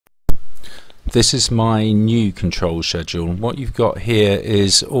This is my new control schedule. What you've got here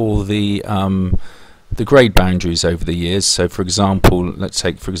is all the grade boundaries over the years. So for example, let's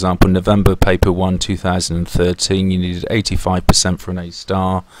take for example November paper 1 2013, you needed 85% for an A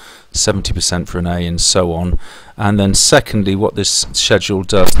star, 70% for an A, and so on. And then secondly, what this schedule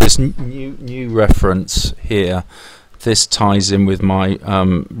does, this new reference here, this ties in with my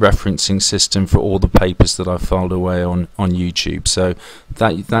referencing system for all the papers that I've filed away on YouTube. So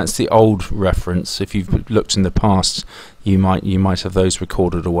that's the old reference. If you've looked in the past, you might have those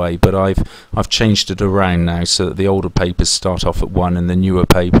recorded away, but I've changed it around now so that the older papers start off at 1 and the newer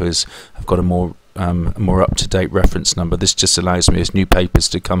papers have got a more up-to-date reference number. This just allows me as new papers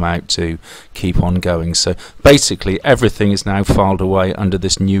to come out to keep on going. So basically everything is now filed away under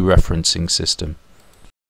this new referencing system.